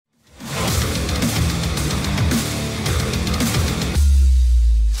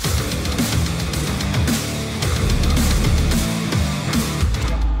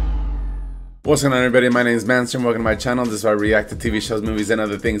What's going on, everybody? My name is Mancer and welcome to my channel. This is where I react to TV shows, movies, and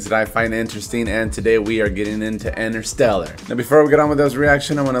other things that I find interesting, and today we are getting into Interstellar. Now before we get on with this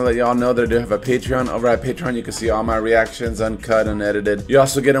reaction, I want to let y'all know that I do have a Patreon. Over at Patreon you can see all my reactions, uncut, unedited. You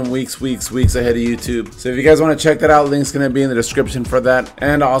also get them weeks ahead of YouTube. So if you guys want to check that out, link's going to be in the description for that.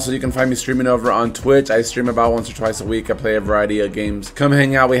 And also you can find me streaming over on Twitch. I stream about once or twice a week. I play a variety of games. Come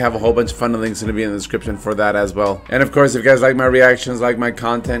hang out. We have a whole bunch of fun. The link's going to be in the description for that as well. And of course, if you guys like my reactions, like my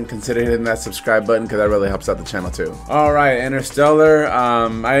content, consider hitting that subscribe button because that really helps out the channel too. Alright, Interstellar.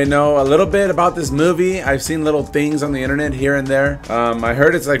 I know a little bit about this movie. I've seen little things on the internet here and there. I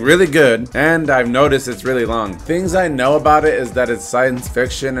heard it's like really good, and I've noticed it's really long. Things I know about it is that it's science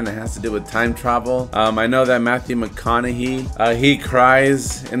fiction and it has to do with time travel. I know that Matthew McConaughey, he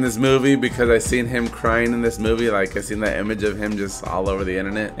cries in this movie because I seen him crying in this movie. Like I seen that image of him just all over the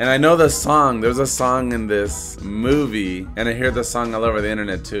internet. And I know the song. There's a song in this movie, and I hear the song all over the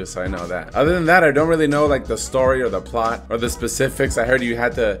internet too, so I know that. Other than that, I don't really know like the story or the plot or the specifics. I heard you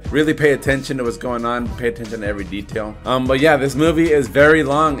had to really pay attention to what's going on, pay attention to every detail. But yeah, this movie is very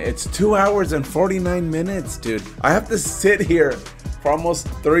long. It's 2 hours and 49 minutes, dude. I have to sit here for almost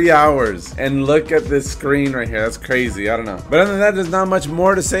 3 hours and look at this screen right here. That's crazy. I don't know. But other than that, there's not much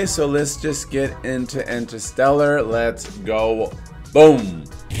more to say, so let's just get into Interstellar. Let's go. Boom.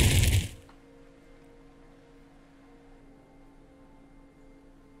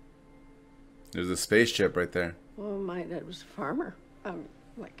 There's a spaceship right there. Well, my dad was a farmer,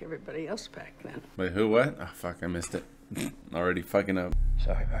 like everybody else back then. Wait, who, what? Oh, fuck, I missed it. Already fucking up.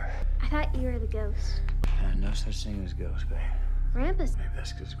 Sorry, Barry. I thought you were the ghost. No such thing as ghosts, babe. Grandpa's. Maybe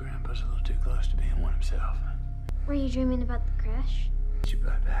that's because Grandpa's a little too close to being one himself. Were you dreaming about the crash? Get your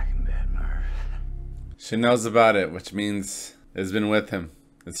butt back in bed, Merv. She knows about it, which means it's been with him.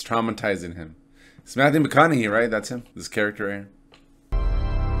 It's traumatizing him. It's Matthew McConaughey, right? That's him? This character right here.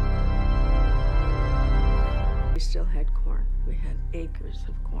 We still had corn. We had acres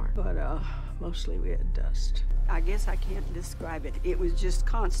of corn, but mostly we had dust. I guess I can't describe it. It was just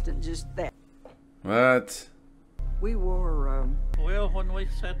constant, just that. What? We wore, Well, when we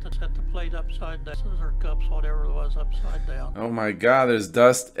set the plate upside down, scissor cups, whatever it was, upside down. Oh my god, there's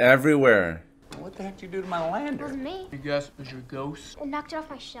dust everywhere. What the heck did you do to my lander? It wasn't me. You guess it was your ghost? I knocked it off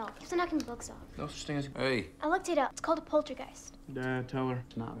my shelf. It was knocking the books off. No such thing as... Hey. I looked it up. It's called a poltergeist. Dad, tell her.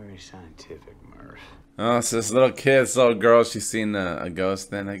 It's not very scientific, Merv. Oh, so this little kid, this little girl, she's seen a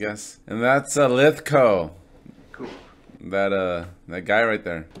ghost then, I guess. And that's Lithgow. Cool. That guy right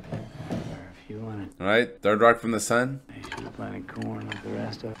there. Merv, you want it? Right? Third rock from the sun? Hey, should have planted corn like the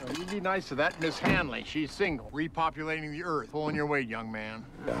rest of us. You be nice to that Miss Hanley. She's single. Repopulating the earth. Pulling your weight, young man.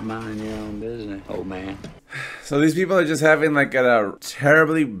 Mind your own business, old man. So these people are just having like a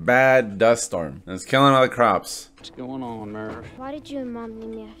terribly bad dust storm. And it's killing all the crops. What's going on, Merv? Why did you and Mom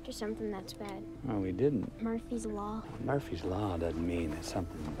name me after something that's bad? Oh, we didn't. Murphy's Law. Murphy's Law doesn't mean that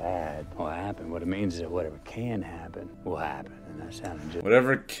something bad will happen. What it means is that whatever can happen will happen. And that sounded just...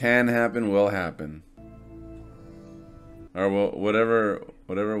 Whatever can happen will happen. Or whatever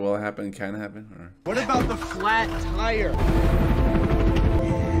will happen can happen. Or... What about the flat tire?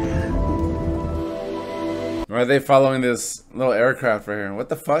 Why are they following this little aircraft right here? What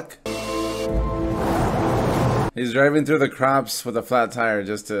the fuck? He's driving through the crops with a flat tire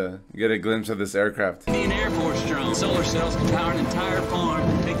just to get a glimpse of this aircraft. Indian Air Force drone. Solar cells can power an entire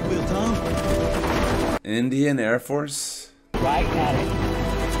farm. Take the wheel, Tom. Indian Air Force? Right at it.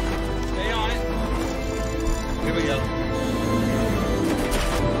 Stay on it. Here we go.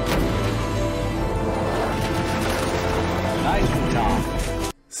 Nice one,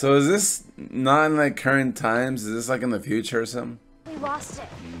 Tom. So is this not in like current times? Is this like in the future or something? We lost it.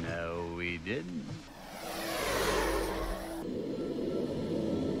 No, we didn't.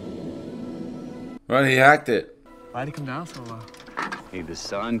 Well, he hacked it. Why'd he come down so low? Either the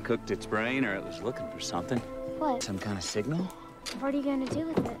sun cooked its brain or it was looking for something. What? Some kind of signal? What are you going to do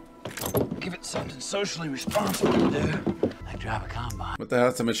with it? Give it something socially responsible to do. Like drive a combine. What the hell?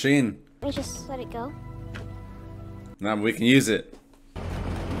 It's a machine. We just let it go? Now we can use it.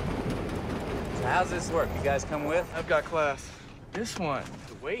 So how's this work? You guys come with? I've got class. This one.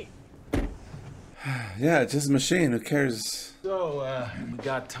 Wait. Yeah, it's just a machine. Who cares? So, we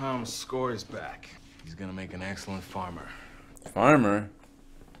got Tom's scores back. He's gonna make an excellent farmer. Farmer?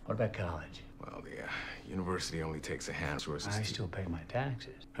 What about college? Well, the university only takes a hand sources. I still pay my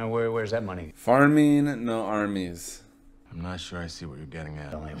taxes. And where's that money? Farming, no armies. I'm not sure I see what you're getting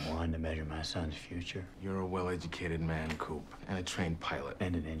at. Only one to measure my son's future. You're a well-educated man, Coop, and a trained pilot.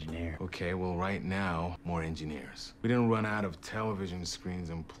 And an engineer. Okay, well, right now, more engineers. We didn't run out of television screens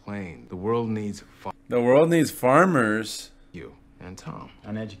and planes. The world needs The world needs farmers. you and Tom.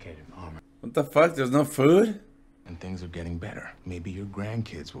 Uneducated farmer. What the fuck? There's no food? And things are getting better. Maybe your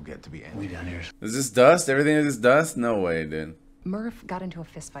grandkids will get to be engineers. Is this dust? Everything is just dust? No way, dude. Murph got into a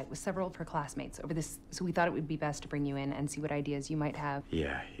fistfight with several of her classmates over this, so we thought it would be best to bring you in and see what ideas you might have.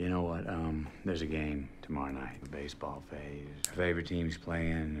 Yeah, you know what? There's a game tomorrow night. A baseball phase. Her favorite team's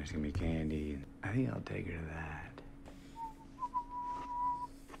playing. There's gonna be candy. I think I'll take her to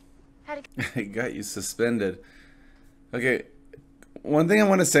that. I got you suspended. Okay. One thing I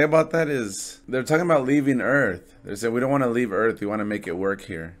want to say about that is they're talking about leaving Earth. They said we don't want to leave Earth. We want to make it work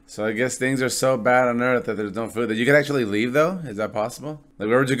here. So I guess things are so bad on Earth that there's no food. That you could actually leave though? Is that possible? Like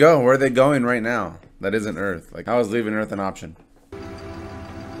where would you go? Where are they going right now? That isn't Earth. Like how is leaving Earth an option?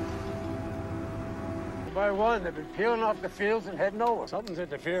 By one, they've been peeling off the fields and heading over. Something's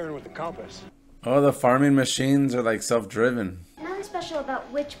interfering with the compass. Oh, the farming machines are like self-driven. Nothing special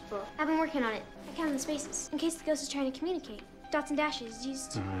about which book. I've been working on it. I counted the spaces in case the ghost is trying to communicate. Dots and dashes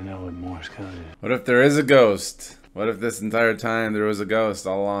used. I know what Morse code is. What if there is a ghost? What if this entire time there was a ghost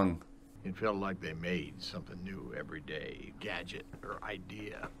all along? It felt like they made something new every day. Gadget or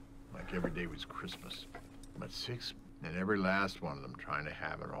idea. Like every day was Christmas. But 6, and every last one of them trying to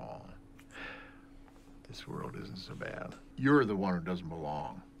have it all. This world isn't so bad. You're the one who doesn't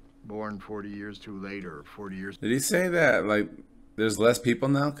belong. Born 40 years too late or 40 years... Did he say that, like, there's less people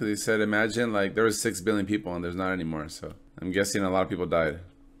now? Because he said, imagine, like, there was 6 billion people and there's not anymore, so... I'm guessing a lot of people died.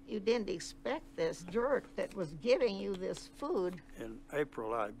 You didn't expect this jerk that was giving you this food. In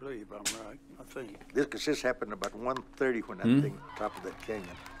April, I believe I'm right, I think. This just happened about 1:30 when that thing top of that canyon.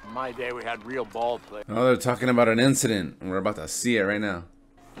 In my day, we had real ball play. Oh, they're talking about an incident, and we're about to see it right now.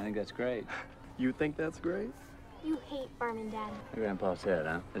 I think that's great. You think that's great? You hate farming, Dad. Your grandpa said,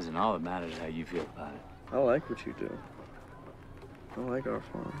 huh? Listen, all that matters is how you feel about it. I like what you do. I like our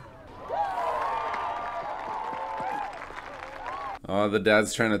farm. Oh, the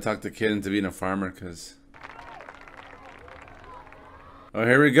dad's trying to talk the kid into being a farmer, because... Oh,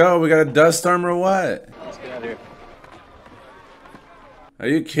 here we go. We got a dust storm or what? Let's get out of here. Are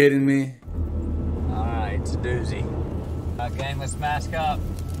you kidding me? All right, it's a doozy. Gang, let's mask up.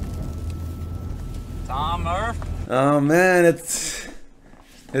 Tom, Murph? Oh, man, it's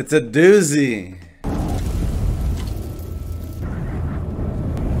a doozy.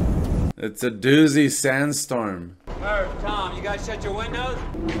 It's a doozy sandstorm. Murph, Tom, you guys shut your windows?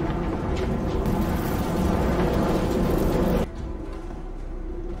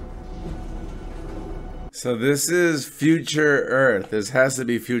 So this is future Earth. This has to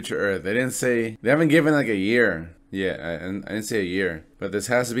be future Earth. They didn't say, they haven't given like a year. Yeah, I didn't say a year. But this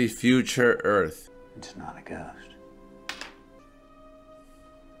has to be future Earth. It's not a ghost.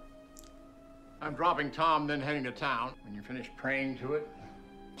 I'm dropping Tom, then heading to town. When you finish praying to it.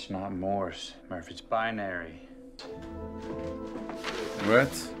 It's not Morse, Murph, it's binary.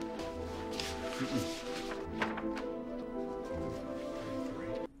 What?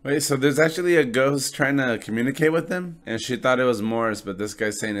 Wait, so there's actually a ghost trying to communicate with them? And she thought it was Morse, but this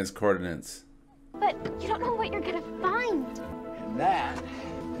guy's saying his coordinates. But you don't know what you're gonna find. And that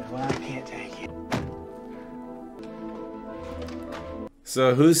is why I can't take you.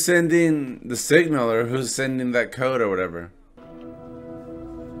 So who's sending the signal, or who's sending that code or whatever?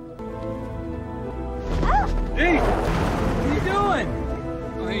 Hey, what are you doing?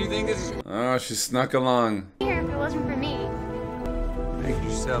 Oh, you think this is... Oh, she snuck along. Here, if it wasn't for me. Make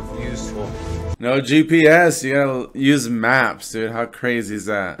yourself useful. No GPS, you gotta use maps, dude. How crazy is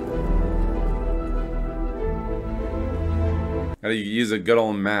that? Gotta use a good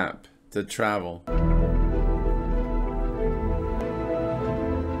old map to travel.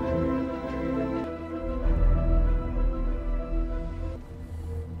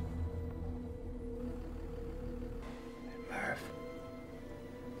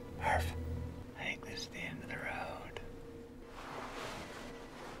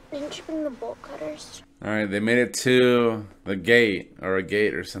 Didn't you bring the bolt cutters? Alright, they made it to the gate, or a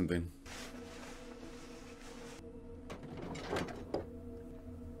gate or something.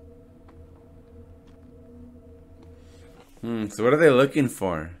 So what are they looking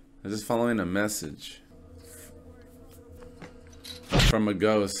for? They're just following a message from a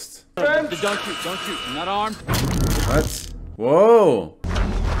ghost. Don't shoot, I'm not armed. What? Whoa!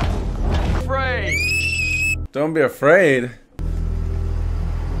 Afraid. Don't be afraid.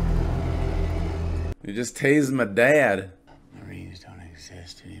 You just tased my dad. Marines don't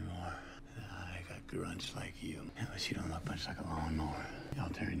exist anymore. I got grunts like you. Unless you don't look much like a lawnmower. I'll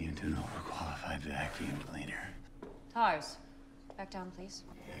turn you into an overqualified vacuum cleaner. Tars, back down, please.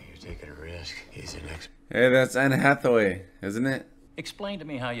 Yeah, you're taking a risk. He's an expert. Hey, that's Anne Hathaway, isn't it? Explain to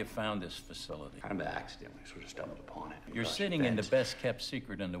me how you found this facility. Kind of accidentally sort of stumbled upon it. You're sitting in the best-kept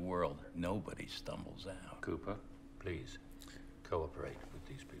secret in the world. Nobody stumbles out. Cooper, please, cooperate with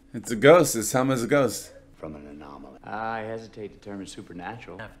these people. It's a ghost. His helmet's a ghost. From an anomaly. I hesitate to term it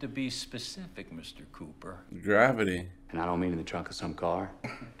supernatural. Have to be specific, Mr. Cooper. Gravity. And I don't mean in the trunk of some car.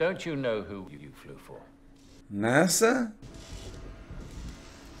 Don't you know who you flew for? NASA?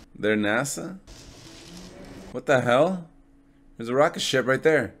 They're NASA? What the hell? There's a rocket ship right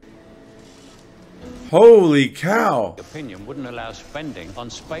there. Holy cow! Opinion wouldn't allow spending on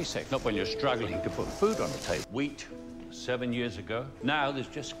SpaceX, not when you're struggling to put food on the table. Wheat, 7 years ago. Now there's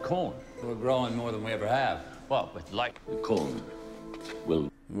just corn. We're growing more than we ever have. Well, but like the corn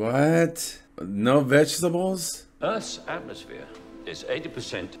will... What? No vegetables? Earth's atmosphere is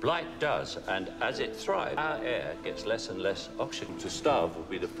 80% light does, and as it thrives, our air gets less and less oxygen. To starve will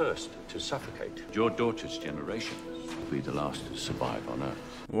be the first to suffocate. Your daughter's generation will be the last to survive on Earth.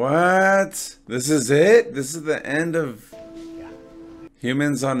 What? This is it? This is the end of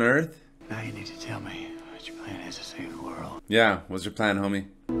humans on Earth? Now you need to tell me what your plan is to save the world. Yeah, what's your plan, homie?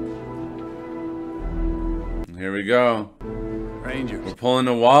 Here we go. Rangers. We're pulling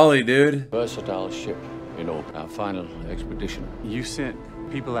a Wally, dude. Versatile ship in orbit. Our final expedition. You sent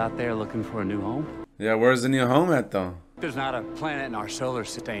people out there looking for a new home? Yeah, where's the new home at, though? There's not a planet in our solar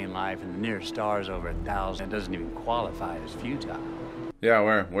system staying life, and the nearest star is over 1,000. It doesn't even qualify as futile. Yeah,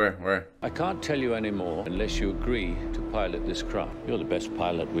 where? I can't tell you any more unless you agree to pilot this craft. You're the best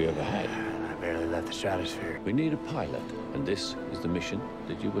pilot we ever had. I barely left the stratosphere. We need a pilot, and this is the mission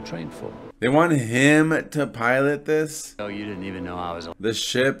that you were trained for. They want him to pilot this? Oh, you didn't even know I was... The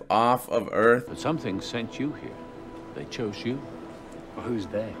ship off of Earth? But something sent you here. They chose you. Well, who's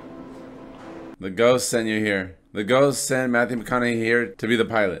they? The ghost sent you here. The ghost sent Matthew McConaughey here to be the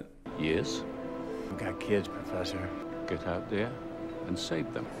pilot. Yes. I've got kids, Professor. Get out there and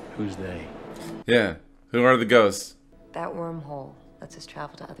save them. Who's they? Yeah. Who are the ghosts? That wormhole lets us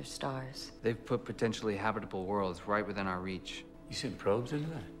travel to other stars. They've put potentially habitable worlds right within our reach. You sent probes into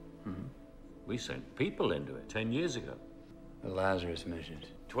that? Mm-hmm. We sent people into it 10 years ago. The Lazarus missions.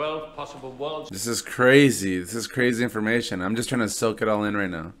 12 possible worlds. This is crazy. This is crazy information. I'm just trying to soak it all in right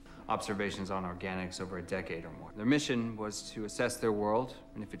now. Observations on organics over a decade or more. Their mission was to assess their world,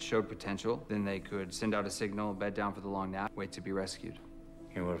 and if it showed potential, then they could send out a signal, bed down for the long nap, wait to be rescued.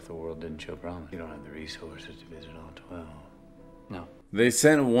 And what if the world didn't show promise? You don't have the resources to visit all 12. No. They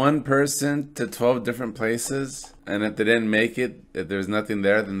sent one person to 12 different places, and if they didn't make it, if there's nothing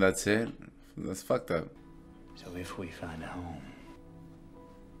there, then that's it. That's fucked up. So if we find a home,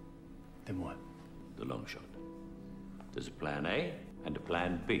 then what? The long shot. There's a plan A and a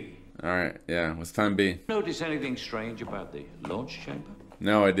plan B. Alright, yeah. What's plan B? Notice anything strange about the launch chamber?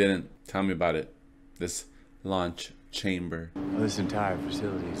 No, I didn't. Tell me about it. This launch chamber. Well, this entire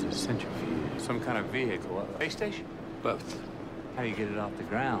facility is a centrifuge. Some kind of vehicle. A space station? Both. How do you get it off the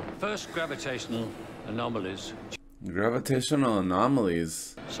ground? First, gravitational anomalies. Gravitational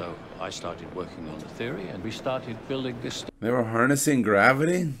anomalies. So I started working on the theory, and we started building this. They were harnessing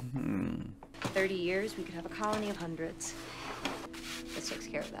gravity? 30 years, we could have a colony of hundreds. This takes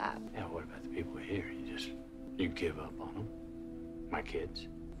care of that. Yeah, what about the people here? You give up on them? My kids?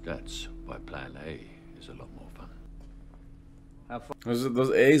 That's why plan A is a lot more fun.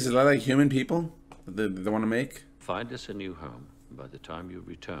 Those eggs, is that like human people that they want to make? Find us a new home, and by the time you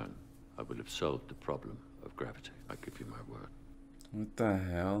return, I will have solved the problem of gravity. I give you my word. What the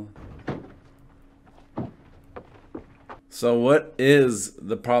hell? So what is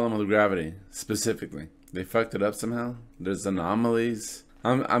the problem with gravity, specifically? They fucked it up somehow? There's anomalies?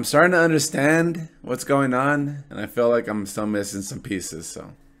 I'm starting to understand what's going on, and I feel like I'm still missing some pieces,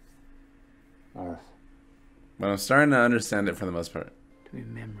 so. Earth. But I'm starting to understand it for the most part. To be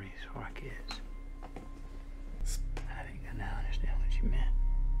memories for our kids. I think I now understand what you meant.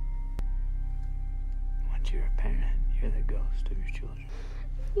 Once you're a parent, you're the ghost of your children.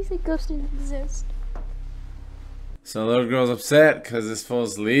 You said ghosts didn't exist. So the little girl's upset because this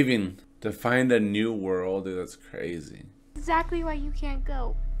fool's leaving to find a new world. Dude, that's crazy. Exactly why you can't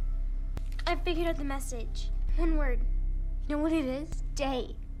go. I figured out the message. One word. You know what it is?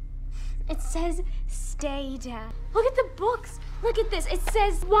 Stay. It says stay, Dad. Look at the books. Look at this. It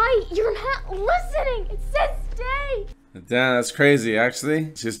says why you're not listening. It says stay. Damn, that's crazy,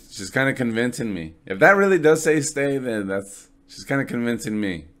 actually. She's kind of convincing me. If that really does say stay, then she's kind of convincing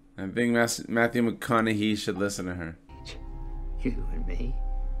me. I think Matthew McConaughey should listen to her. You and me?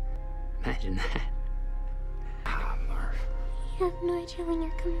 Imagine that. Ah, Murph. You have no idea when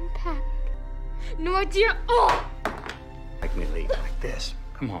you're coming back. No idea. Oh! Like me leave like this.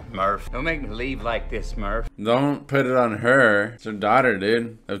 Come on, Murph. Don't make me leave like this, Murph. Don't put it on her. It's her daughter,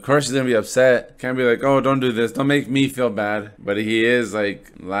 dude. Of course she's gonna be upset. Can't be like, oh, don't do this. Don't make me feel bad. But he is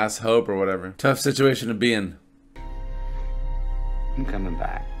like last hope or whatever. Tough situation to be in. I'm coming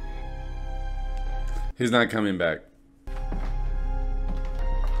back. He's not coming back.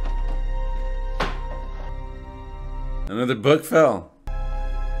 Another book fell.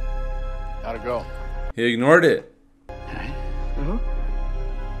 How'd it go? He ignored it.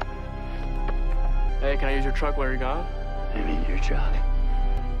 Hey, can I use your truck while you're gone? I mean your truck.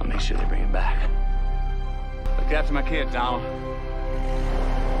 I'll make sure they bring him back. Look after my kid, Donald.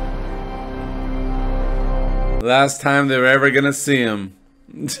 Last time they were ever gonna see him.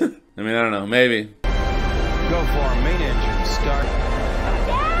 I mean, I don't know, maybe. Go for him. Main engine, start.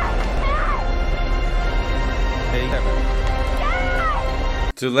 Hey,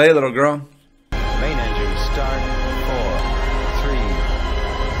 Too late, little girl. main engine, start. 4, 3,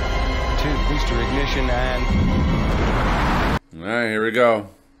 2, booster ignition, and... Alright, here we go.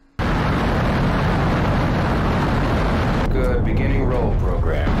 Good, beginning roll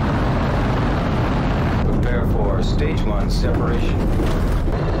program. Prepare for stage 1 separation.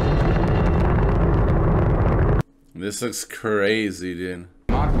 This looks crazy, dude.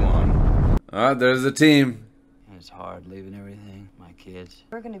 Mach 1. Oh, there's the team. It's hard leaving everything. My kids.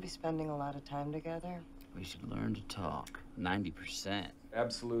 We're going to be spending a lot of time together. We should learn to talk. 90%.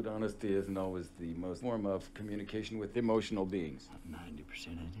 Absolute honesty isn't always the most form of communication with emotional beings. 90%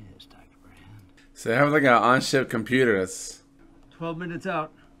 it is, Dr. Brand. So they have like an on-ship computer. That's 12 minutes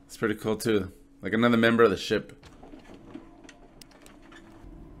out. It's pretty cool too. Like another member of the ship.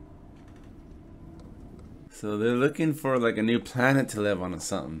 So they're looking for like a new planet to live on or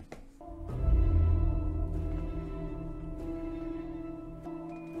something.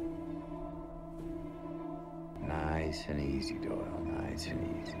 Nice and easy, Doyle. Nice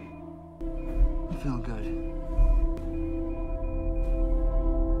and easy. I'm feeling good.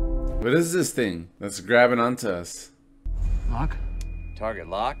 What is this thing that's grabbing onto us? Lock? Target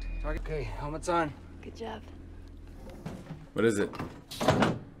locked. Target. Okay, helmet's on. Good job. What is it?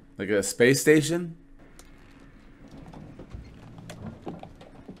 Like a space station?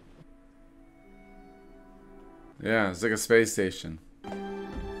 Yeah, it's like a space station.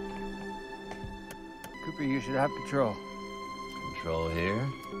 Cooper, you should have control. Control here.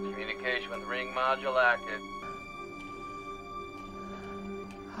 Communication with ring module active.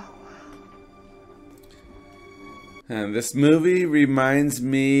 And this movie reminds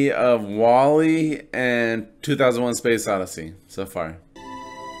me of WALL-E and 2001 Space Odyssey so far.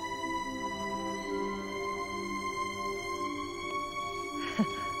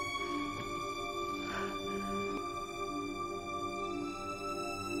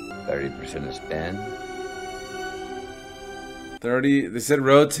 %30 of spin. 30, they said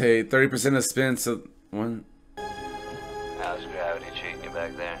rotate, 30% of spin, so one. How's gravity treating you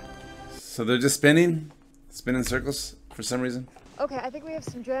back there? So they're just spinning circles for some reason. Okay, I think we have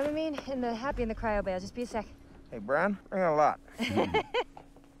some Dramamine in the happy in the cryo bale. Just be a sec. Hey, Brian, bring a lot.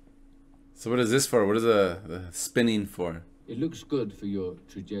 So what is this for? What is the spinning for? It looks good for your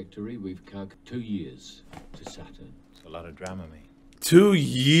trajectory. We've calculated 2 years to Saturn. It's a lot of Dramamine. 2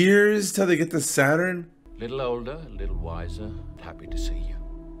 years till they get to Saturn? Little older, a little wiser. Happy to see you.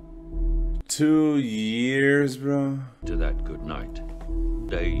 2 years, bro. To that good night.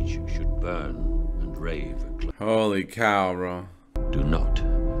 Age should burn and rave. Holy cow, bro. Do not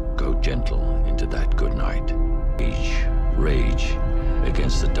go gentle into that good night. Rage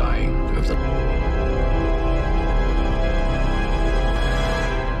against the dying of the...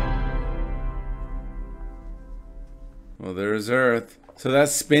 Well, there's Earth. So that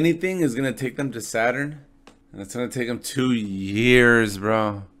spinny thing is gonna take them to Saturn? And it's gonna take them 2 years,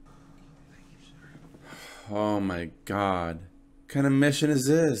 bro. Oh my god. What kind of mission is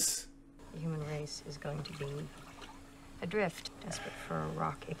this? The human race is going to be adrift, desperate for a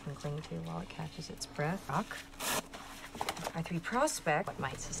rock it can cling to while it catches its breath. Rock. Our 3 prospect, what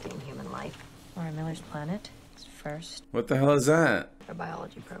might sustain human life. Laura Miller's planet is first. What the hell is that? Our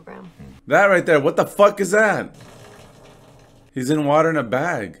biology program. That right there, what the fuck is that? He's in water in a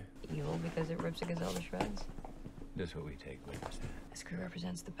bag. Evil because it rips a gazelle to shreds. That's what we take with us. This crew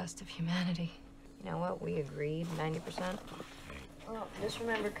represents the best of humanity. You know what? We agreed 90%. Well, just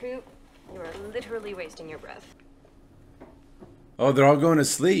remember, Coop, you are literally wasting your breath. Oh, they're all going to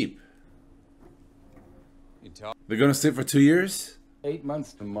sleep. They're going to sleep for 2 years? 8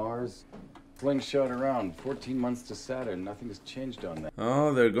 months to Mars. Slingshot around. 14 months to Saturn. Nothing has changed on that.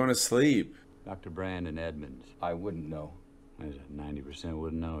 Oh, they're going to sleep. Dr. Brand and Edmonds. I wouldn't know. 90%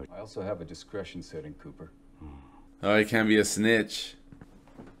 wouldn't know it. I also have a discretion setting, Cooper. Oh, he can't be a snitch.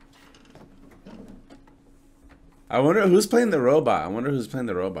 I wonder who's playing the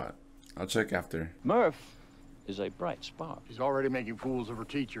robot. I'll check after. Murph is a bright spark. She's already making fools of her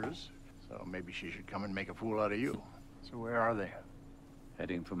teachers, so maybe she should come and make a fool out of you. So where are they?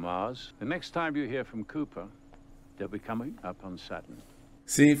 Heading for Mars. The next time you hear from Cooper, they'll be coming up on Saturn.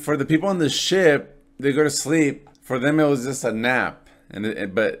 See, for the people on the ship, they go to sleep. For them, it was just a nap,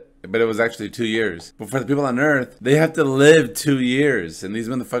 but it was actually 2 years. But for the people on Earth, they have to live 2 years, and these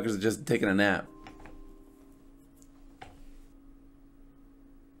motherfuckers are just taking a nap.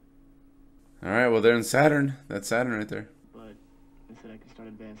 All right, well, they're in Saturn. That's Saturn right there. But they said I could start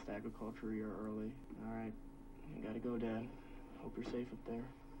advanced agriculture a year early. All right, I gotta go, Dad. Hope you're safe up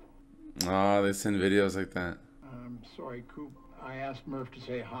there. Oh, they send videos like that. I'm sorry, Coop. I asked Murph to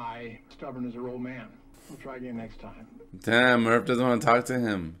say hi. Stubborn as her old man. We'll try again next time. Damn, Murph doesn't want to talk to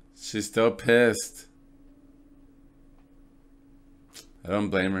him. She's still pissed. I don't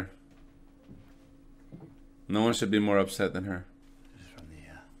blame her. No one should be more upset than her. This is from the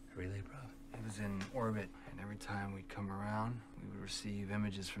relay, bro. It was in orbit, and every time we'd come around, we would receive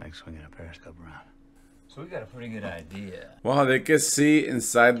images from... Like swinging a periscope around. So we got a pretty good idea. Wow, they could see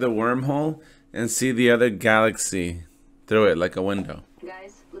inside the wormhole and see the other galaxy through it like a window.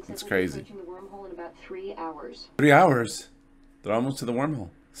 Guys, looks That's like we'll be crazy. approaching the wormhole in about 3 hours. 3 hours? They're almost to the wormhole.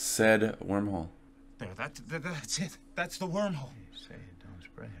 Said wormhole. There, that's it. That's the wormhole. You say it, don't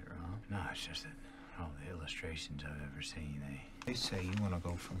spread it, wrong. No, it's just that all the illustrations I've ever seen, They say you want to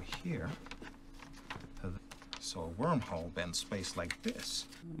go from here to the... So a wormhole bends space like this.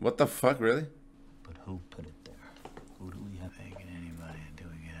 What the fuck, really? But who put it there? Who do we have taking anybody until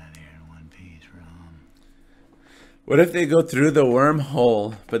we get out of here in one piece, Rom? What if they go through the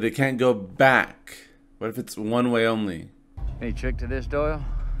wormhole, but they can't go back? What if it's one way only? Any trick to this, Doyle?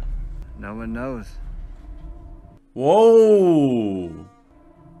 No one knows. Whoa!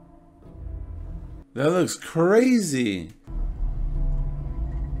 That looks crazy.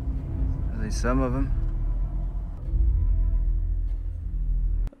 At least some of them.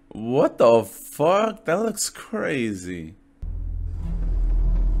 What the fuck? That looks crazy.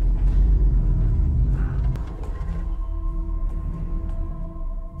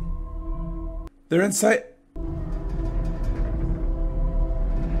 They're inside.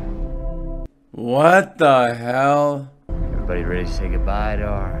 What the hell? Everybody ready to say goodbye to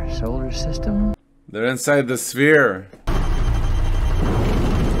our solar system? They're inside the sphere.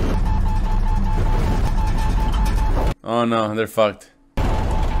 Oh no, they're fucked. The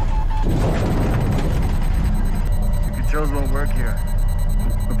controls won't work here.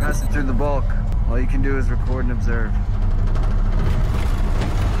 We're passing through the bulk. All you can do is record and observe.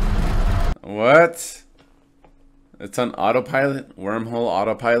 What? It's on autopilot? Wormhole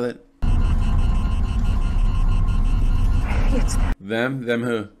autopilot? It's them? Them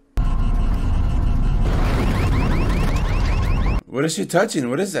who? What is she touching?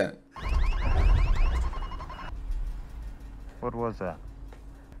 What is that? What was that?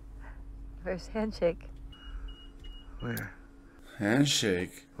 First handshake. Where?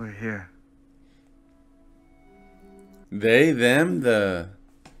 Handshake. We're here. They, them, the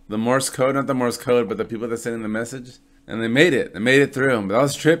Morse code, not the Morse code, but the people that sending the message. And they made it. They made it through. But that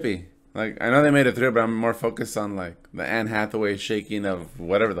was trippy. Like, I know they made it through, but I'm more focused on, like, the Anne Hathaway shaking of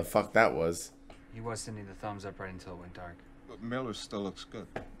whatever the fuck that was. He was sending the thumbs up right until it went dark. But Miller still looks good.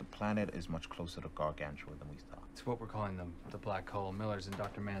 The planet is much closer to Gargantua than we thought. It's what we're calling them, the black hole. Miller's and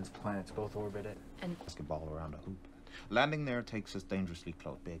Dr. Mann's planets both orbit it. And basketball around a hoop. Landing there takes us dangerously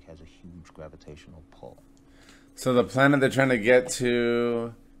close. Big has a huge gravitational pull. So the planet they're trying to get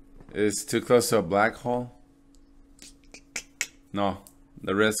to is too close to a black hole? No,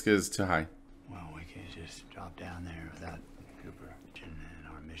 the risk is too high. Well, we can just drop down there without Cooper. And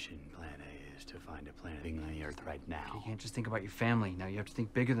our mission, plan A, is to find a planet being on the Earth right now. You can't just think about your family. Now you have to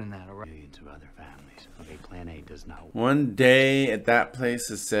think bigger than that, all right? Millions of other families. Okay, plan A does not work. One day at that place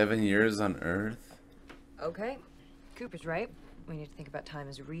is 7 years on Earth. okay, Cooper's right. We need to think about time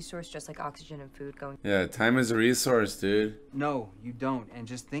as a resource, just like oxygen and food going. Yeah, time is a resource, dude. No, you don't. And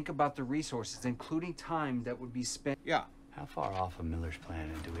just think about the resources, including time that would be spent. Yeah. How far off of Miller's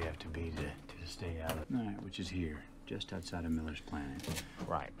planet do we have to be to stay out of? All right, which is here, just outside of Miller's planet.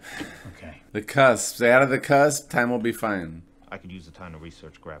 Right. Okay. The cusp. Stay out of the cusp, time will be fine. I could use the time to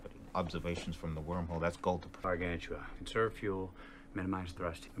research gravity. Observations from the wormhole, that's gold to... Gargantua. Conserve fuel, minimize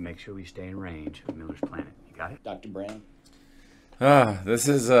thrust, but make sure we stay in range of Miller's planet. You got it? Dr. Brown? This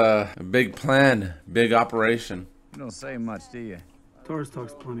is a big plan, big operation. You don't say much, do you? Torres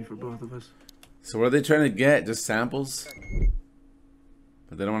talks plenty for both of us. So what are they trying to get? Just samples?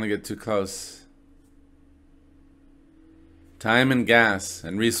 But they don't want to get too close. Time and gas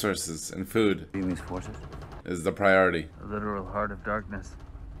and resources and food. Viewing's forces? is the priority. A literal heart of darkness.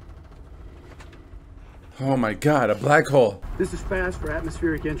 Oh my god, a black hole. This is fast for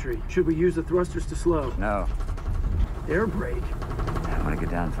atmospheric entry. Should we use the thrusters to slow? No. Air brake. I want to get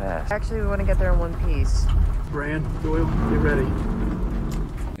down fast. Actually, we want to get there in one piece. Bran, Doyle, get ready.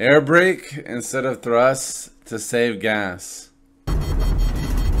 Air brake instead of thrust to save gas. That's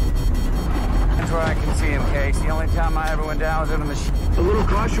where I can see him, Case. The only time I ever went down was in a machine. A little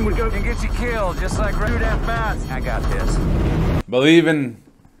caution would go. Can get you killed, just like shoot that fast. I got this. Believe in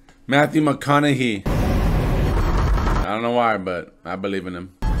Matthew McConaughey. I don't know why, but I believe in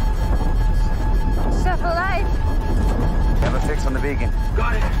him. Stuff alive. Have a fix on the beacon.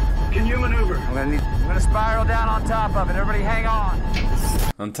 Got it. Can you maneuver? I'm gonna spiral down on top of it. Everybody hang on.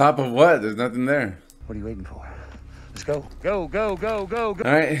 On top of what? There's nothing there. What are you waiting for? Let's go. Go, go, go, go, go.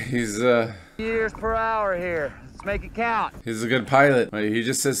 Alright, he's Years per hour here. Let's make it count. he's a good pilot. Wait, he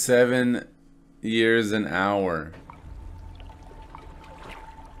just says 7 years an hour.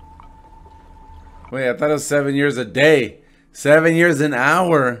 Wait, I thought it was 7 years a day. 7 years an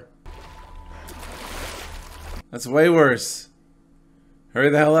hour. That's way worse. Hurry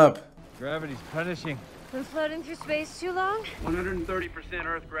the hell up. Gravity's punishing. Been floating through space too long? 130%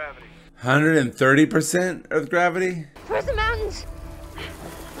 Earth gravity. 130% Earth gravity? Where's the mountains?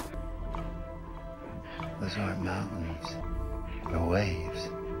 Those aren't mountains. They're waves.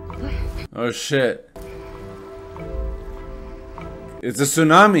 Oh shit. It's a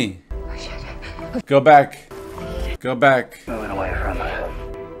tsunami. Go back. Go back. Moving away from us.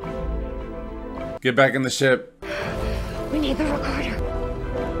 Get back in the ship. We need the recorder.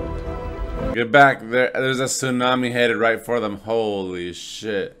 Get back. There's a tsunami headed right for them. Holy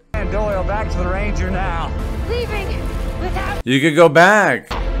shit. And Doyle, back to the Ranger now. Leaving without. You can go back.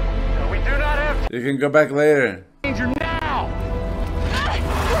 We do not have You can go back later. Ranger now.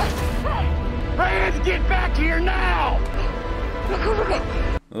 Hands, get back here now.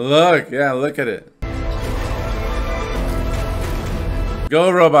 Look, yeah, look at it. Go,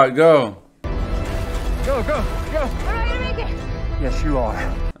 robot, go. Go, go, go. I'm not gonna make it. Yes, you are.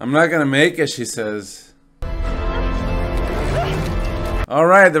 I'm not gonna make it, she says. All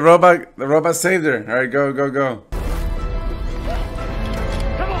right, the robot saved her. All right, go, go, go.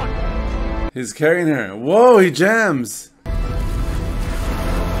 Come on. He's carrying her. Whoa, he jams. Go,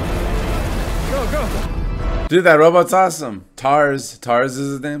 go. Dude, that robot's awesome. Tars is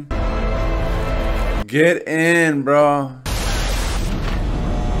his name. Get in, bro.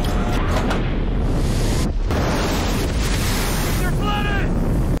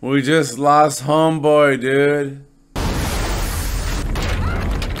 We just lost homeboy, dude.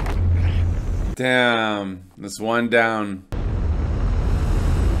 Damn, that's one down.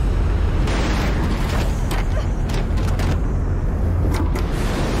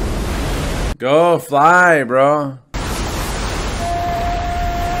 Go fly, bro.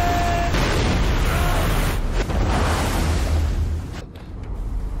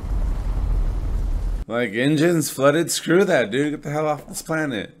 Like, engines flooded? Screw that, dude. Get the hell off this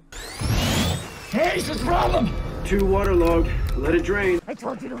planet. Hey, this is the problem. Too waterlogged. Let it drain. I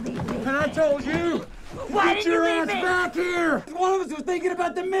told you to leave me. And I told you. Why Get did you your leave ass me? back here. One of us was thinking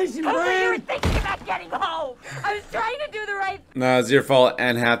about the mission, Oh, you were Bran. thinking about getting home. I was trying to do the right. Nah, it's your fault,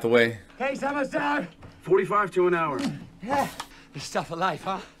 Anne Hathaway. Case, how much time? 45 to an hour. Yeah. This stuff of life,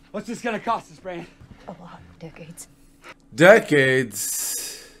 huh? What's this gonna cost us, Bran? A lot. Decades.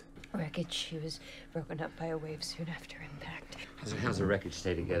 Decades. Wreckage. She was broken up by a wave soon after impact. How's the wreckage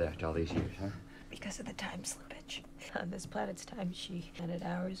stay together after all these years, huh? Because of the time slippage. On this planet's time, she ended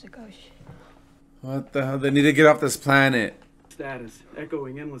hours ago. What the hell? They need to get off this planet. Status.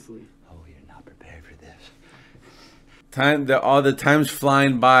 Echoing endlessly. Oh, you're not prepared for this. All the time's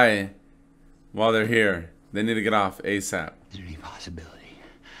flying by while they're here. They need to get off ASAP. Is there any possibility?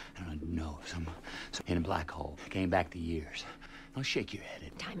 I don't know. Some in a black hole. Came back the years. Don't shake your head.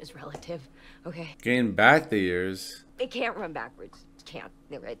 Time is relative, okay? Gain back the years. It can't run backwards. It can't.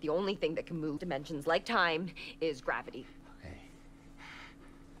 Right? The only thing that can move dimensions like time is gravity.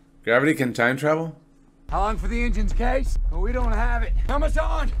 Gravity can time travel? How long for the engines, Case? Well, we don't have it. How much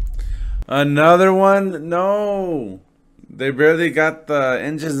on? Another one? No. They barely got the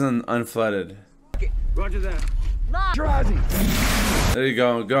engines unflooded. Roger that. Drowsy. There you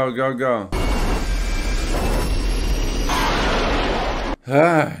go. Go, go, go.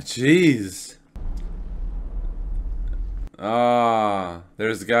 Ah, jeez. Ah,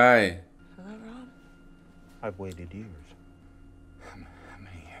 there's the guy. Hello, Rob? I've waited years. How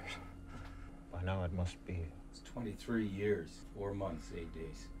many years? By now it must be. It's 23 years, 4 months, 8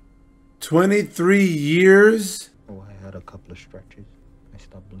 days. 23 years? Oh, I had a couple of stretches. I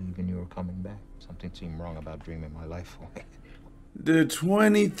stopped believing you were coming back. Something seemed wrong about dreaming my life away. Dude,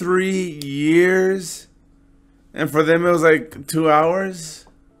 23 years? And for them it was like 2 hours?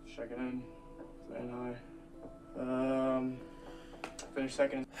 Checking in. Saying hi. Finish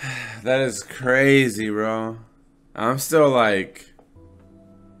second. That is crazy, bro. I'm still like...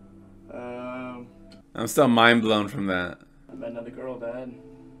 I'm still mind blown from that. I met another girl, Dad.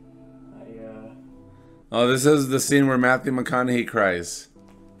 Oh, this is the scene where Matthew McConaughey cries.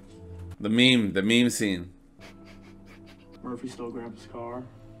 The meme scene. Murphy still grabbed his car.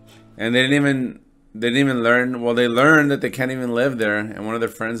 And they didn't even learn. Well, they learned that they can't even live there, and one of their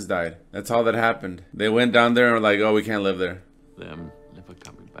friends died. That's all that happened. They went down there and were like, "Oh, we can't live there." Them never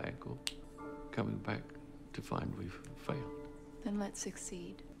coming back or coming back to find we've failed. Then let's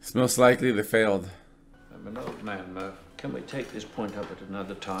succeed. It's most likely they failed. I'm an old man, Murph. Can we take this point up at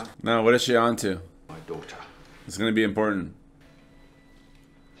another time? No, what is she on to? My daughter. It's gonna be important.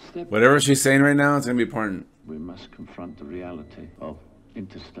 Whatever she's saying right now, it's gonna be important. We must confront the reality of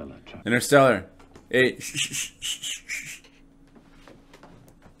Interstellar. Interstellar. Hey.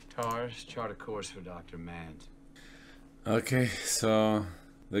 TARS, chart a course for Dr. Mand. Okay, so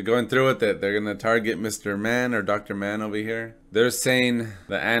they're going through with it. They're gonna target Mr. Mann or Dr. Mann over here. They're saying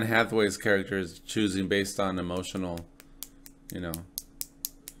that Anne Hathaway's character is choosing based on emotional,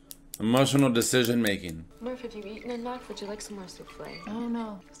 emotional decision making. Murph, have you eaten enough? Would you like some more souffle? Oh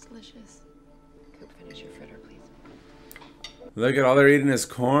no, it's delicious. Coop, finish your fritter, please. Look at all they're eating is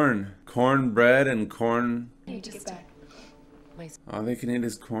corn. Cornbread and corn. You need to get back. All they can eat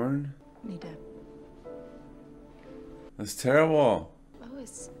is corn? Need to. That's terrible. Oh,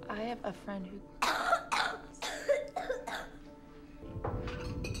 I have a friend who.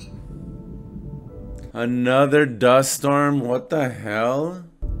 Another dust storm? What the hell?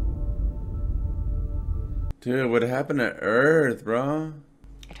 Dude, what happened to Earth, bro?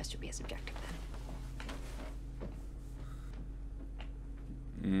 I trust you'll be as objective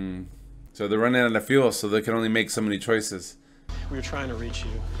then. So they're running out of fuel, so they can only make so many choices. We were trying to reach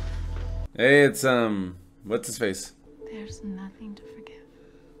you. Hey, it's what's his face? There's nothing to forgive.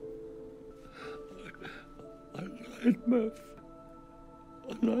 I lied, Murph.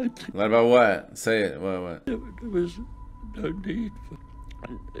 I lied. Lied about what? Say it. What? There was no need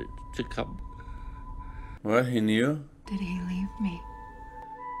to come. What? He knew? Did he leave me?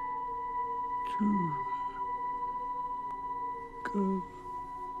 To go.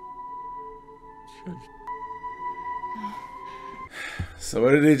 So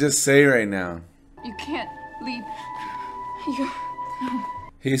what did he just say right now? You can't leave.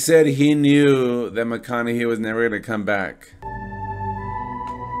 He said he knew that McConaughey was never going to come back.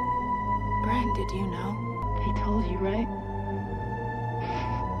 Brian, did you know? He told you, right?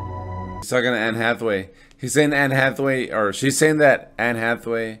 He's talking to Anne Hathaway. He's saying Anne Hathaway, or she's saying that Anne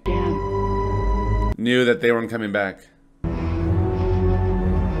Hathaway knew that they weren't coming back.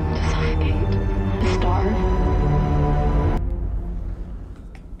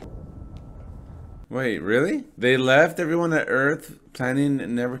 Wait, really? They left everyone at Earth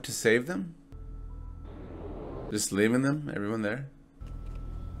planning never to save them? Just leaving them? Everyone there?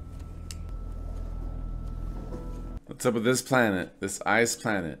 What's up with this planet? This ice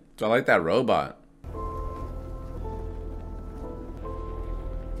planet? I like that robot.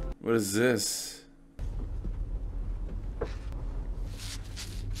 What is this?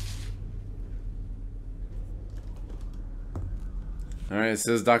 Alright, it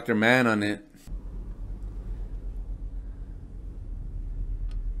says Dr. Mann on it.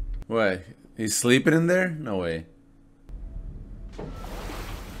 What? He's sleeping in there? No way.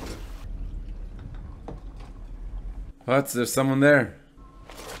 What? There's someone there.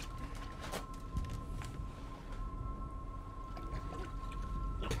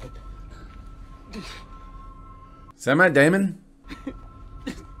 Is that Matt Damon?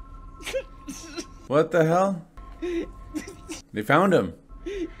 What the hell? They found him.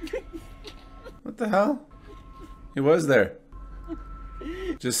 What the hell? He was there.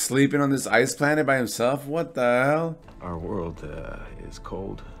 Just sleeping on this ice planet by himself? What the hell? Our world is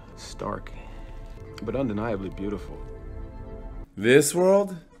cold, stark, but undeniably beautiful. This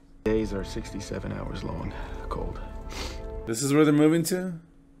world? Days are 67 hours long, cold. This is where they're moving to?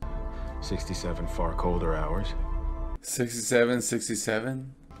 67 far colder hours. 67,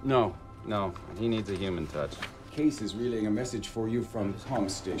 67? No, he needs a human touch. Case is relaying a message for you from Tom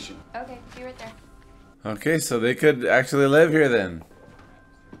Station. Okay, be right there. Okay, so they could actually live here then.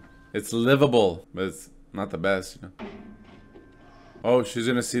 It's livable, but it's not the best, you know. Oh, she's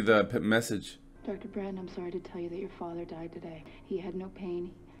gonna see the message. Dr. Bratton, I'm sorry to tell you that your father died today. He had no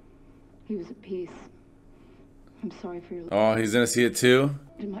pain. He was at peace. I'm sorry for your... Oh, he's gonna see it too?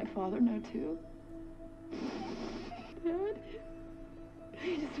 Did my father know too? Dad,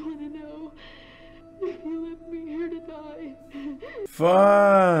 I just want to know if you left me here to die.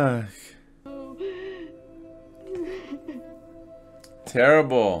 Fuck.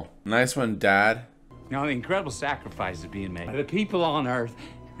 Terrible. Nice one, Dad. Now, the incredible sacrifice is being made. The people on Earth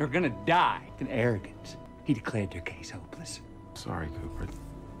are gonna die in arrogance. He declared their case hopeless. Sorry, Cooper.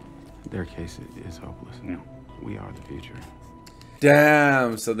 Their case is hopeless. No. We are the future.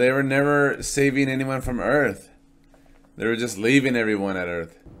 Damn, so they were never saving anyone from Earth. They were just leaving everyone at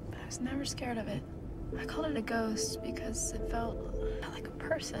Earth. I was never scared of it. I called it a ghost because it felt like a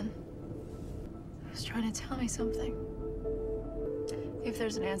person. It was trying to tell me something. If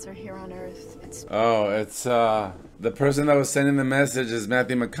there's an answer here on Earth, it's... Oh, it's the person that was sending the message is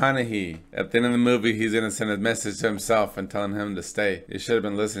Matthew McConaughey. At the end of the movie, he's gonna send a message to himself and telling him to stay. He should have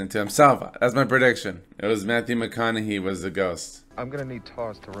been listening to himself. That's my prediction. It was Matthew McConaughey was the ghost. I'm gonna need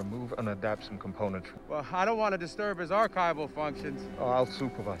TARS to remove and adapt some componentry. Well, I don't want to disturb his archival functions. Oh, I'll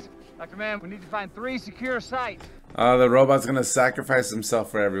supervise. Dr. Mann, we need to find 3 secure sites. The robot's gonna sacrifice himself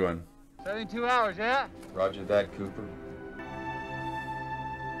for everyone. 72 hours, yeah? Roger that, Cooper.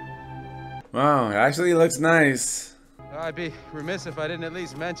 Wow, it actually looks nice. I'd be remiss if I didn't at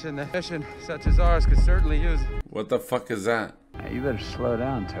least mention that a mission such as ours could certainly use. What the fuck is that? Hey, you better slow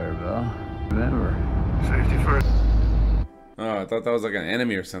down, Turbo. Remember, Safety first. Oh, I thought that was like an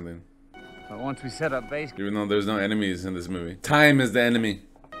enemy or something. but once we set up base... Even though there's no enemies in this movie. Time is the enemy.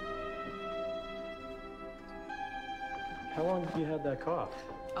 How long have you had that cough?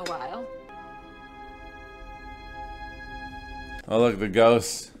 A while. Oh, look, the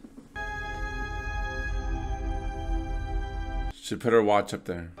ghost. Should put her watch up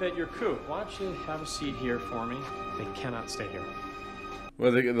there. At your coop, why don't you have a seat here for me? They cannot stay here.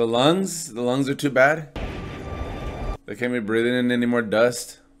 Well, the lungs? The lungs are too bad? They can't be breathing in any more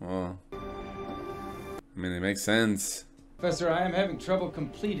dust? Well, I mean, it makes sense. Professor, I am having trouble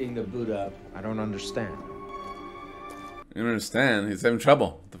completing the boot up. I don't understand. You don't understand? He's having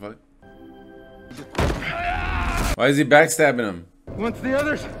trouble. What the fuck? Why is he backstabbing him? Once the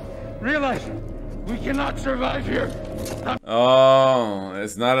others realize we cannot survive here. Oh,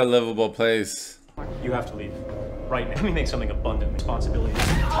 it's not a livable place. You have to leave. Right now. Let me make something abundant. Responsibility.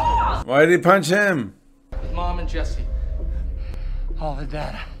 Why did he punch him? Mom and Jesse. All the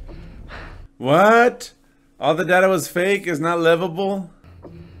data. What? All the data was fake? Is not livable?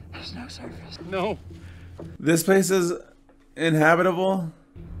 There's no surface. No. This place is inhabitable?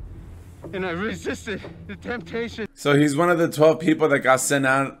 And I resisted the temptation. So he's one of the 12 people that got sent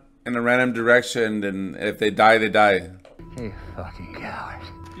out in a random direction, and if they die, they die. You fucking coward.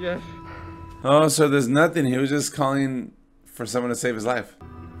 Yes. Oh, so there's nothing. He was just calling for someone to save his life.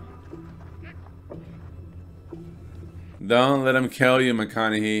 Don't let him kill you,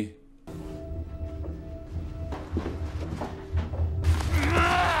 McConaughey.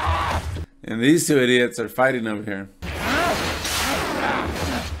 And these two idiots are fighting over here.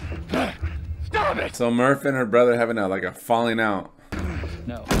 Stop it! So Murph and her brother having a falling out.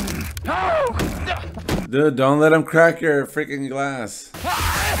 No. Dude, don't let him crack your freaking glass.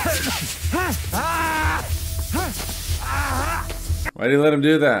 Why do you let him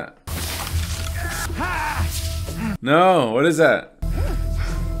do that? No, what is that?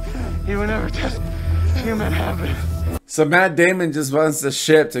 He would never test human habit. So Matt Damon just wants the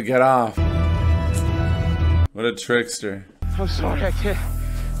ship to get off. What a trickster. I'm sorry, I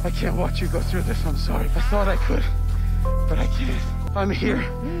can't watch you go through this. I'm sorry. I thought I could, but I can't. I'm here.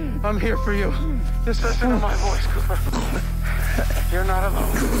 I'm here for you. Just listen to my voice, Cooper. You're not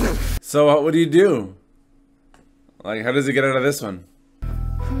alone. So what do you do? Like, how does he get out of this one?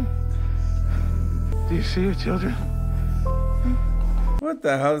 Do you see your children? What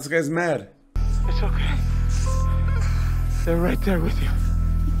the hell? This guy's mad. It's okay. They're right there with you.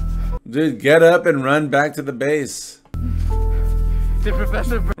 Dude, get up and run back to the base. The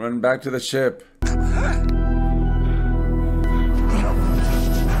professor... Run back to the ship.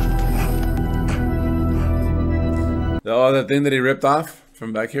 Oh, the thing that he ripped off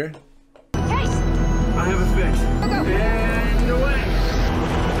from back here? I have a fix. And away.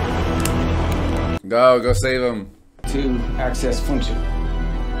 Go save him. To access function.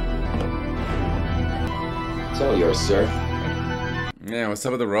 It's all yours, sir. Yeah, what's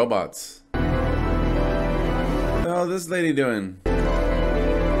up with the robots? What the hell is this lady doing?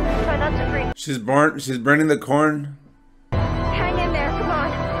 Try not to breathe. She's burning the corn. Hang in there, come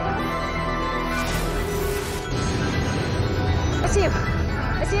on. I see him.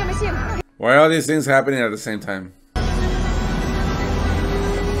 I see him, I see him. Why are all these things happening at the same time?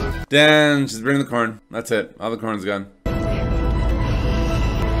 Dan, just bring the corn. That's it. All the corn's gone.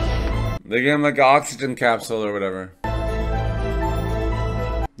 They gave him like an oxygen capsule or whatever.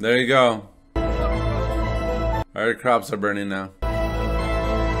 There you go. Our crops are burning now.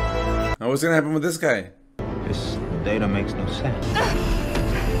 Now what's gonna happen with this guy? This data makes no sense.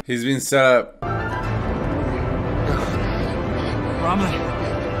 He's being set up. Romley!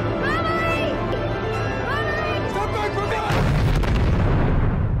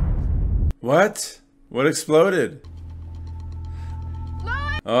 What? What exploded?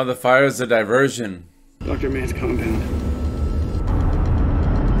 Oh, the fire is a diversion. Dr. Mann's compound.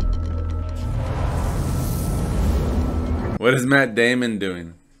 What is Matt Damon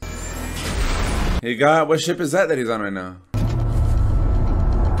doing? He got, what ship is that he's on right now?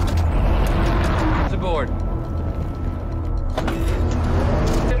 It's aboard.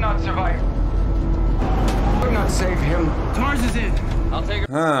 Did not survive. Could not save him. Tars is in. I'll take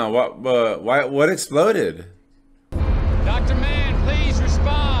her. Huh, what exploded? Dr. Mann, please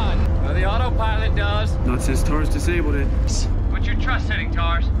respond. Well, the autopilot does. Not since Tars disabled it. What's your trust setting,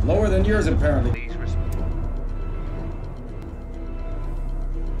 Tars? Lower than yours, apparently. Please respond.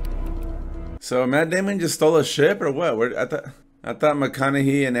 So Matt Damon just stole a ship or what? I thought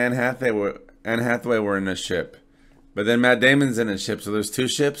McConaughey and Anne Hathaway were in a ship. But then Matt Damon's in a ship, so there's two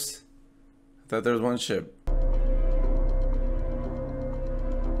ships? I thought there was one ship.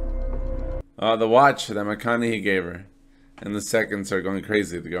 Oh, the watch that McConaughey gave her. And the seconds are going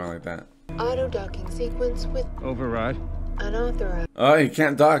crazy. They're going like that. Auto docking sequence with Override. unauthorized. Oh, you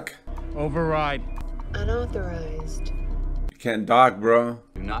can't dock. Override. Unauthorized. You can't dock, bro.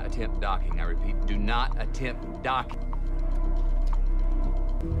 Do not attempt docking. I repeat, do not attempt docking.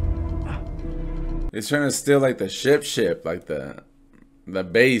 He's trying to steal like the ship, like the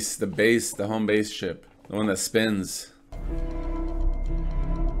base, the home base ship. The one that spins.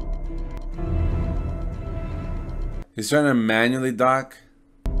 He's trying to manually dock.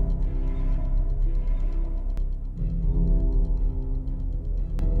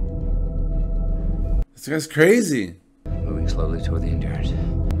 This guy's crazy. Moving slowly toward the Endurance.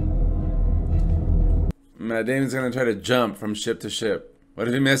 Matt Damon's gonna try to jump from ship to ship. What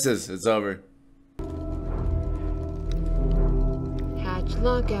if he misses? It's over. Hatch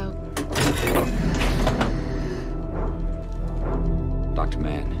lockout. Dr.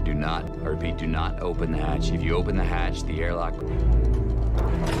 Mann, do not, I repeat, do not open the hatch. If you open the hatch, the airlock...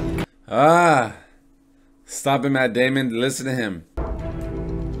 Ah! Stop him, Matt Damon. Listen to him.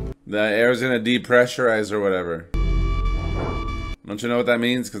 The air's gonna depressurize or whatever. Don't you know what that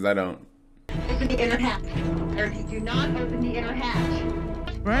means? Because I don't. Open the inner hatch. Do not open the inner hatch.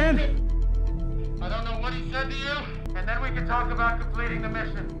 Brand? I don't know what he said to you, and then we can talk about completing the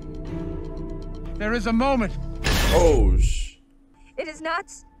mission. There is a moment. Oh, It is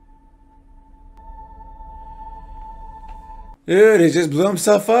nuts. Dude, he just blew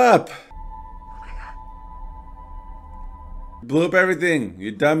himself up. Oh my god. Blew up everything,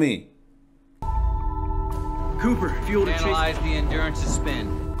 you dummy. Cooper, fuel to Analyze the Endurance's spin.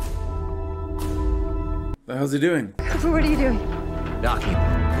 What the hell's he doing? Cooper, what are you doing? Docking.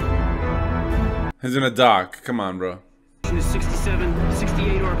 He's gonna dock. Come on, bro. Is 67,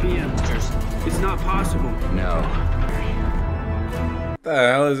 68 RPM. It's not possible. No. What the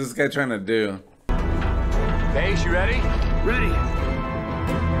hell is this guy trying to do? Paige, you ready? Ready.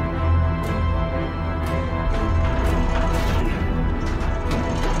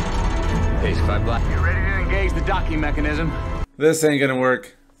 Paige, 5 black. You ready to engage the docking mechanism? This ain't gonna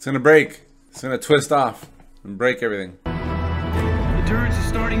work. It's gonna break. It's gonna twist off and break everything. The turrets is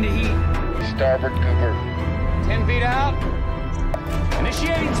starting to heat. Starboard, Cooper. 10 feet out.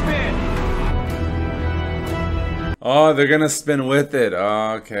 Initiating spin. Oh, they're gonna spin with it.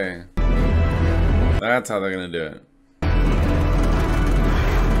 Oh, okay. That's how they're gonna do it.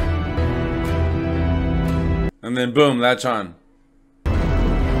 And then boom, latch on.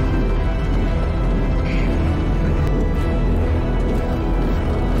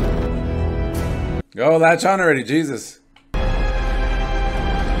 Go, latch on already, Jesus.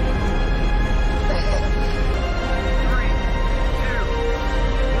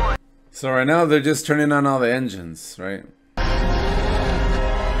 So right now they're just turning on all the engines, right?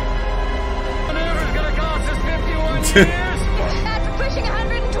 Maneuver's gonna cost us 51 years. That's pushing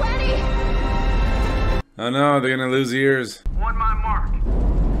 120. Oh no, they're gonna lose ears. On my mark.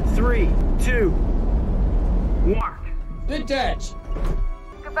 3, 2, mark. Detach.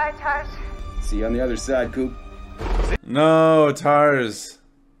 Goodbye, Tars. See you on the other side, Coop. No, Tars.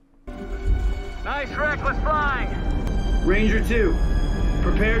 Nice reckless flying. Ranger 2,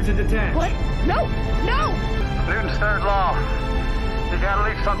 prepare to detach. What? No! No! Newton's third law. This gotta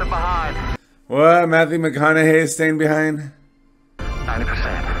leave something behind. What? Matthew McConaughey is staying behind?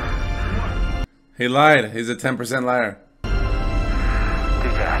 90%. He lied. He's a 10% liar.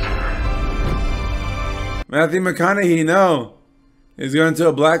 Detach. Matthew McConaughey, no. He's going to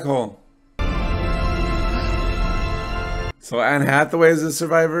a black hole. So Anne Hathaway is a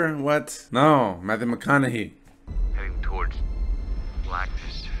survivor? What? No, Matthew McConaughey. Heading towards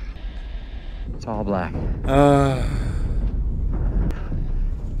blackness. It's all black.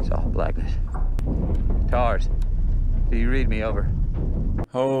 It's all blackness. Tars, do you read me? Over.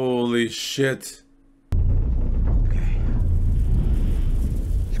 Holy shit.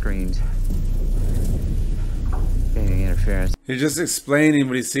 Screens. Gaining interference. He's just explaining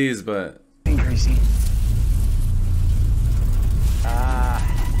what he sees, but... Increasing.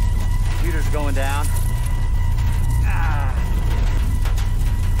 Computer's going down.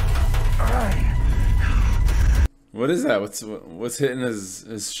 What is that? What's hitting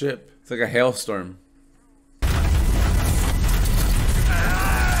his ship? It's like a hailstorm.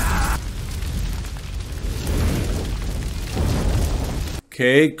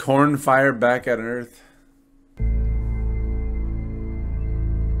 Okay, corn fire back at Earth.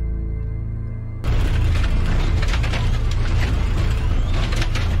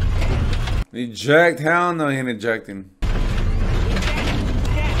 Eject? Hell no, he ain't ejecting.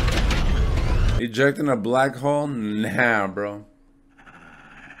 Ejecting a black hole? Nah, bro.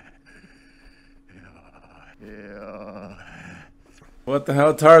 Yeah. What the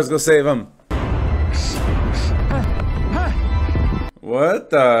hell? Tars, go save him. What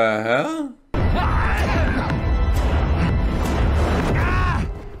the hell?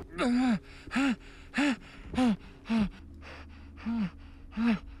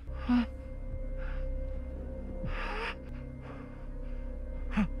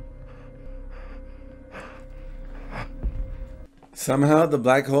 Somehow the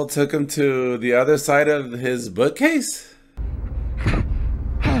black hole took him to the other side of his bookcase?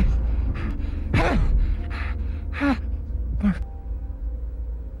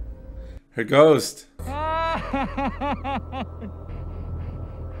 Her ghost.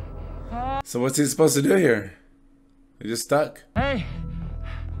 So what's he supposed to do here? He's just stuck. Hey!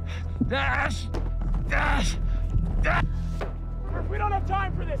 Dash! Dash! Dash! We don't have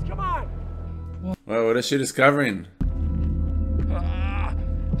time for this, come on! Well, what is she discovering?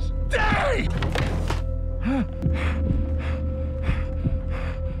 Stay!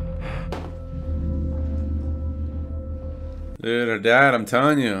 Dude, her dad, I'm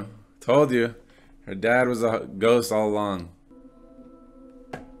telling you. Told you. Her dad was a ghost all along.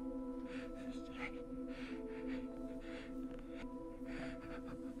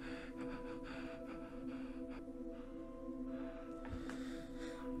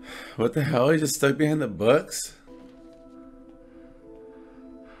 What the hell? He just stuck behind the books?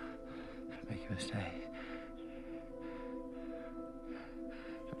 Make a mistake.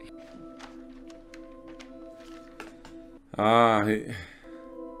 Ah,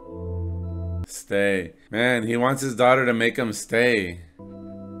 stay. Man, he wants his daughter to make him stay.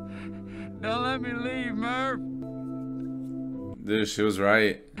 Don't let me leave, Murph. Dude, she was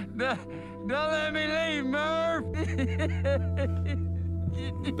right. Don't let me leave, Murph.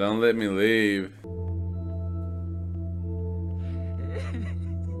 Don't let me leave.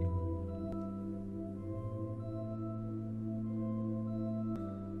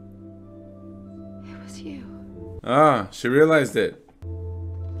 It was you. Ah, she realized it.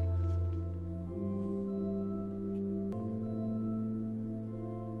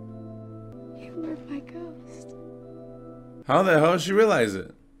 You were my ghost. How the hell did she realize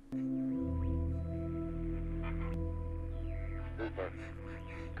it?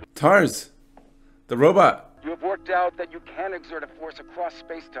 Tars, the robot. You have worked out that you can exert a force across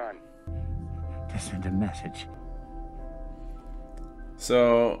space-time. This is the message.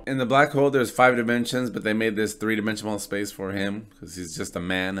 So, in the black hole, there's 5 dimensions, but they made this 3-dimensional space for him, because he's just a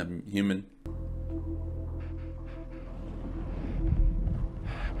man, a human.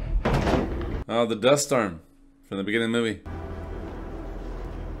 Oh, the dust storm from the beginning of the movie.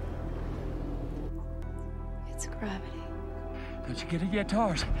 It's gravity. Don't you get it yet,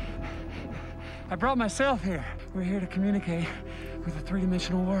 Tars? I brought myself here. We're here to communicate with the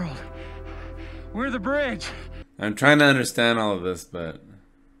 3-dimensional world. We're the bridge. I'm trying to understand all of this, but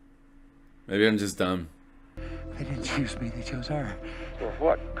maybe I'm just dumb. They didn't choose me, they chose her. For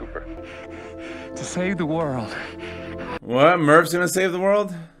what, Cooper? To save the world. What? Murph's gonna save the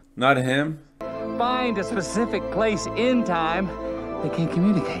world? Not him? Find a specific place in time. They can't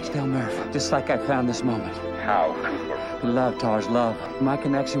communicate. Tell Murph, just like I found this moment. How, Cooper? Love, Tars, love. My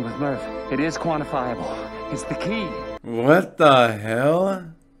connection with Murph. It is quantifiable. It's the key. What the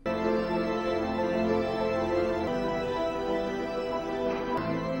hell?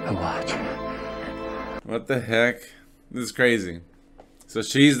 The watch. What the heck? This is crazy. So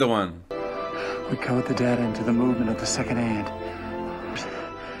she's the one. We code the data into the movement of the second hand.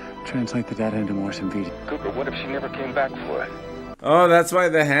 Translate the data into Morse and Vita. Cooper, what if she never came back for it? Oh, that's why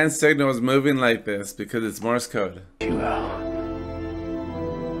the hand signal is moving like this, because it's Morse code. She will.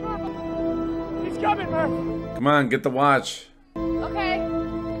 He's coming, Murph. Come on, get the watch. Okay,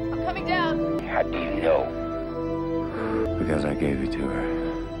 I'm coming down. How do you know? Because I gave it to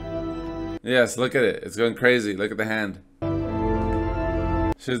her. Yes, look at it. It's going crazy. Look at the hand.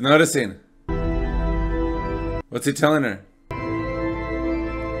 She's noticing. What's he telling her?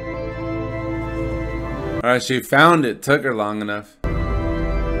 Alright, she found it. Took her long enough.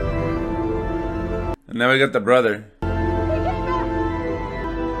 And now we got the brother.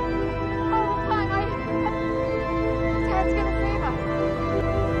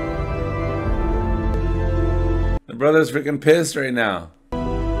 The brother's freaking pissed right now.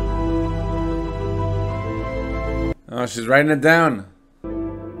 Oh, she's writing it down.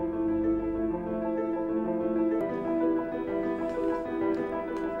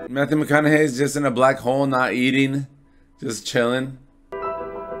 Matthew McConaughey's just in a black hole, not eating, just chilling.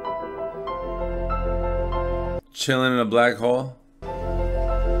 Chilling in a black hole.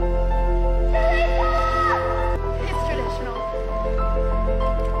 It's traditional.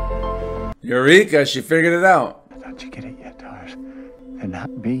 Eureka, she figured it out. Don't you get it yet, Tars? They're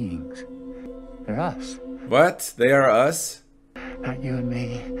not beings. They're us. What? They are us? Not you and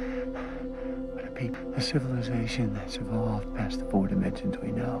me. But a people. A civilization that's evolved past the 4 dimensions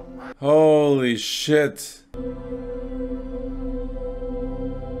we know. Holy shit.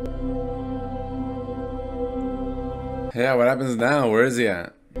 Yeah, what happens now? Where is he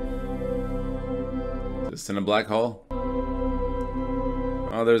at? Just in a black hole.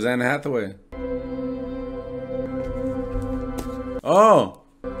 Oh, there's Anne Hathaway. Oh!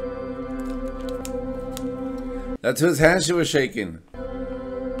 That's whose hand she was shaking.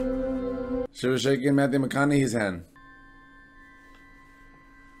 She was shaking Matthew McConaughey's hand.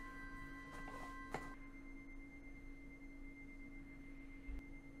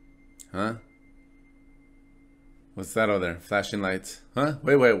 Huh? What's that over there? Flashing lights. Huh?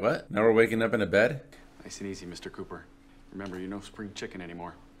 Wait, what? Now we're waking up in a bed? Nice and easy, Mr. Cooper. Remember, you're no spring chicken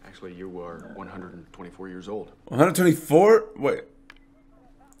anymore. Actually, you are 124 years old. 124? Wait.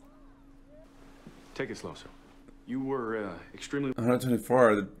 Take it slow, sir. You were extremely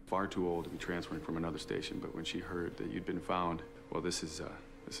 124. Far too old to be transferring from another station, but when she heard that you'd been found, well, this is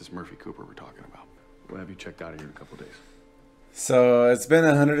Murphy Cooper we're talking about. We'll have you checked out of here in a couple days. So it's been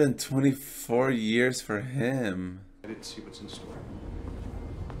 124 years for him. I didn't see what's in store.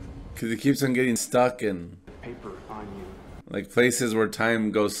 Because he keeps on getting stuck in Paper on you. like places where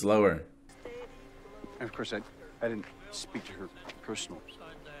time goes slower. And of course, I didn't speak to her personally.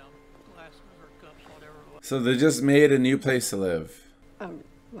 So they just made a new place to live.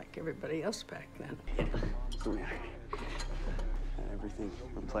 Like everybody else back then. Everything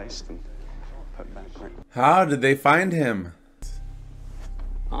replaced and put back right. How did they find him?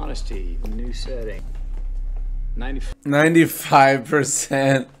 Honesty, new setting.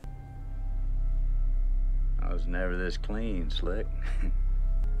 95%. I was never this clean, Slick.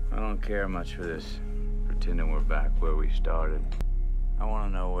 I don't care much for this pretending we're back where we started. I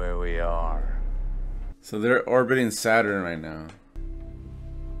want to know where we are. So they're orbiting Saturn right now.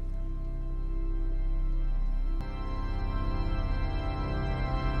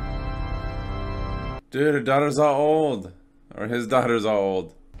 Dude, her daughter's all old. Or his daughter's all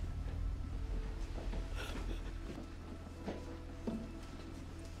old.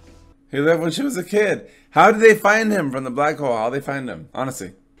 He left when she was a kid. How did they find him from the black hole? How did they find him?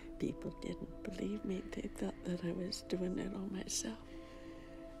 Honestly. People didn't believe me. They thought that I was doing it all myself.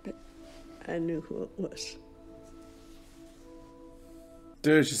 But I knew who it was.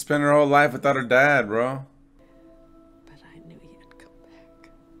 Dude, she spent her whole life without her dad, bro. But I knew he'd come back.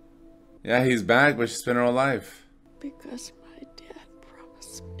 Yeah, he's back, but she spent her whole life. Because my dad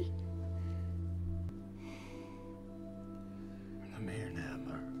promised me. I'm here now,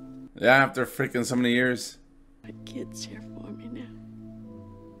 Murph. Yeah, after freaking so many years. My kid's here for me now.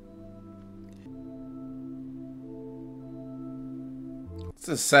 It's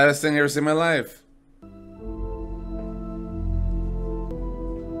the saddest thing I've ever seen in my life.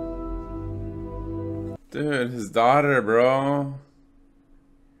 Dude, his daughter, bro.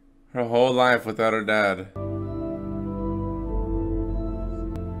 Her whole life without her dad.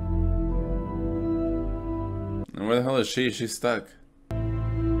 And where the hell is she? She's stuck.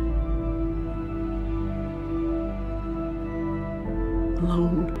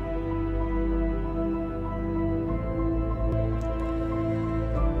 alone.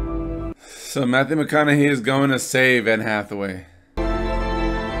 So Matthew McConaughey is going to save Anne Hathaway. In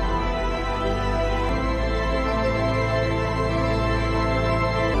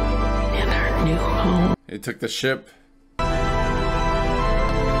her new home. He took the ship.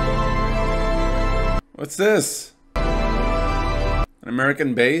 What's this? An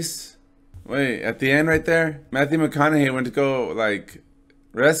American base? Wait, at the end right there, Matthew McConaughey went to go like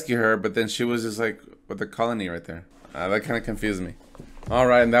rescue her, but then she was just like with the colony right there. That kind of confused me.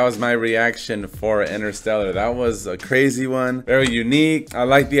 Alright, and that was my reaction for Interstellar. That was a crazy one. Very unique. I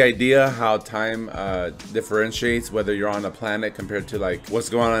like the idea how time differentiates whether you're on a planet compared to like what's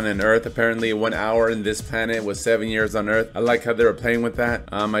going on in Earth. Apparently 1 hour in this planet was 7 years on Earth. I like how they were playing with that.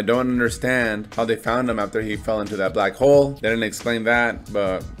 I don't understand how they found him after he fell into that black hole. They didn't explain that,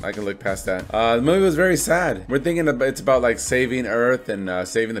 but I can look past that. The movie was very sad. We're thinking it's about like saving Earth and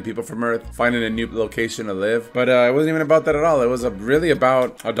saving the people from Earth, finding a new location to live. But it wasn't even about that at all. It was really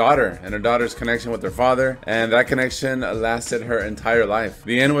about a daughter and her daughter's connection with her father, and that connection lasted her entire life.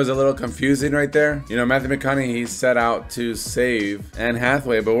 The end was a little confusing right there. You know, Matthew McConaughey set out to save Anne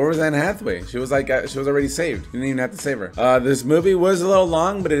Hathaway, but where was Anne Hathaway? She was already saved. You didn't even have to save her. This movie was a little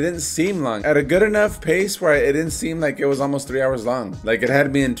long, but it didn't seem long. At a good enough pace where it didn't seem like it was almost 3 hours long. Like, it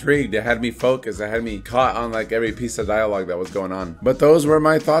had me intrigued, it had me focused, it had me caught on like every piece of dialogue that was going on. But those were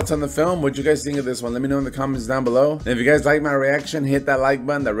my thoughts on the film. What'd you guys think of this one? Let me know in the comments down below. And if you guys like my reaction, hit that like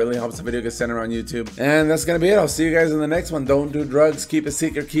button. That really helps the video get sent around YouTube. And that's gonna be it. I'll see you guys in the next one. Don't do drugs, keep it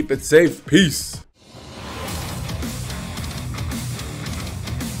secret, keep it safe. Peace.